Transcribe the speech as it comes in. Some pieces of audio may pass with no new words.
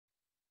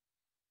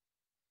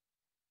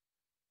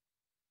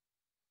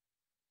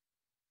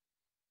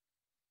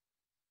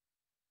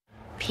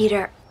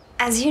Peter,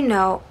 as you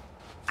know,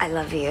 I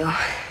love you. Are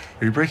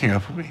you breaking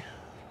up with me?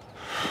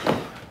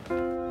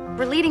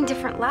 We're leading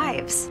different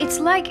lives. It's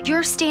like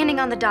you're standing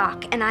on the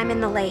dock and I'm in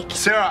the lake.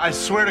 Sarah, I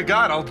swear to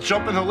God, I'll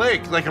jump in the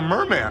lake like a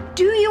merman.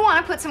 Do you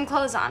want to put some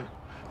clothes on?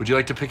 Would you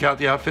like to pick out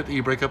the outfit that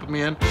you break up with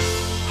me in?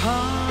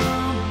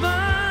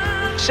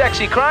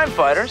 Sexy crime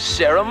fighter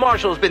Sarah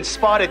Marshall's been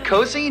spotted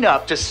cozying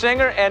up to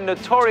singer and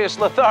notorious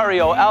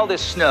Lothario Aldous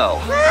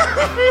Snow.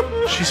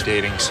 She's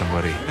dating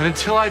somebody. And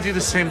until I do the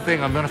same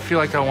thing, I'm gonna feel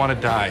like I want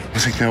to die. I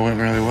think that went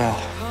really well.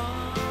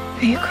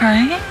 Are you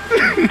crying?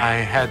 I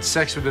had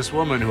sex with this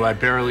woman who I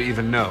barely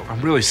even know. I'm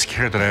really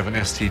scared that I have an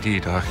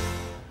STD, Doc.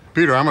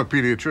 Peter, I'm a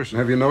pediatrician.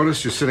 Have you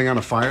noticed you're sitting on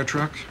a fire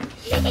truck?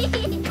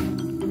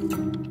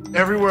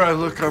 Everywhere I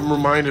look, I'm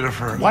reminded of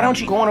her. Why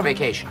don't you go on a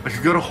vacation? I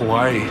could go to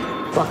Hawaii.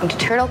 Welcome to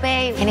Turtle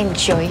Bay and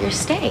enjoy your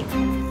stay.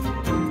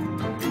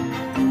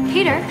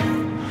 Peter,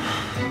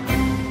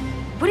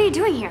 what are you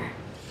doing here?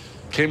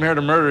 Came here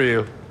to murder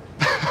you.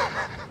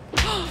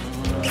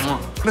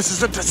 This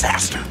is a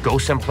disaster. Go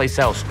someplace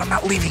else. I'm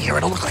not leaving here.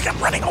 It'll look like I'm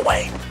running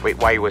away. Wait,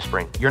 why are you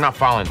whispering? You're not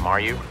following them, are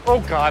you?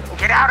 Oh, God.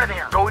 Get out of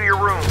there. Go to your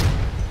room.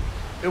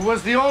 It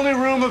was the only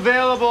room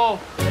available.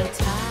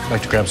 I'd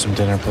like to grab some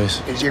dinner,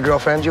 please. Is your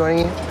girlfriend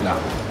joining you? No.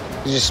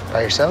 You just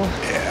by yourself?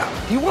 Yeah.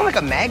 Do you want like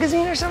a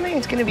magazine or something?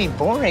 It's gonna be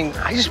boring.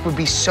 I just would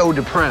be so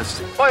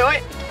depressed. Oi,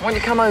 why don't you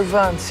come over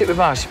and sit with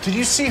us? Did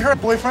you see her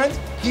boyfriend?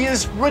 He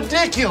is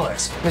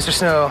ridiculous. Mr.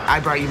 Snow,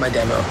 I brought you my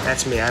demo.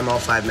 That's me. I'm all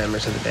 5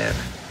 members of the band.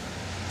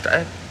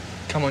 Dad,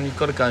 come on, you've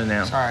got to go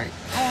now. Sorry.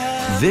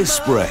 This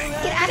spring,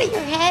 Get out of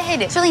your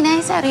head. It's really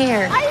nice out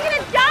here. Are you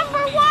gonna jump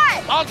or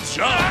what? I'll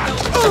jump.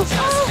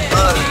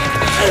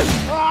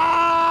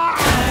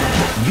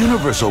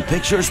 Universal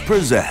Pictures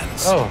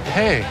presents Oh,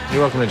 hey.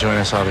 You're welcome to join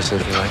us, obviously,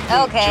 if you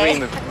like. Okay.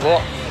 Dream of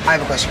what? I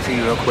have a question for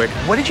you real quick.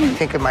 What did you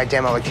think of my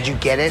demo? Like, did you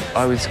get it?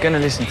 I was going to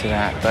listen to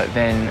that, but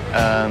then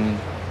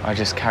I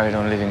just carried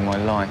on living my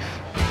life.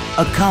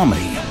 a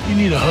comedy. You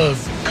need a hug.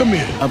 Come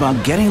here.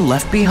 About getting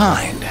left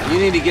behind. You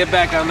need to get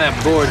back on that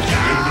board.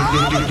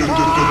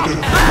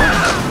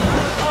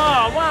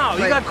 Oh, wow,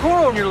 you got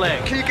coral on your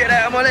leg. Can you get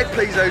out of my leg,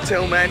 please,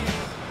 hotel man?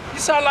 You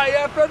sound like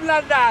you're from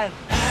London.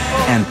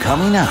 And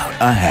coming out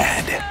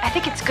ahead. I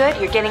think it's good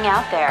you're getting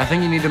out there. I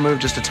think you need to move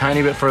just a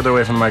tiny bit further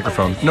away from the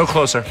microphone. No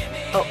closer.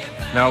 Oh.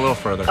 Now a little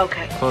further.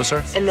 Okay.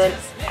 Closer. And then...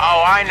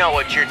 Oh, I know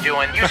what you're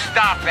doing. You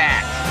stop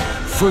that.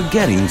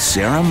 Forgetting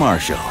Sarah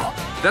Marshall.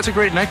 That's a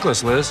great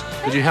necklace, Liz.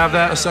 Did you have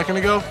that a second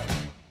ago?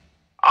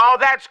 Oh,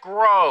 that's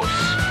gross.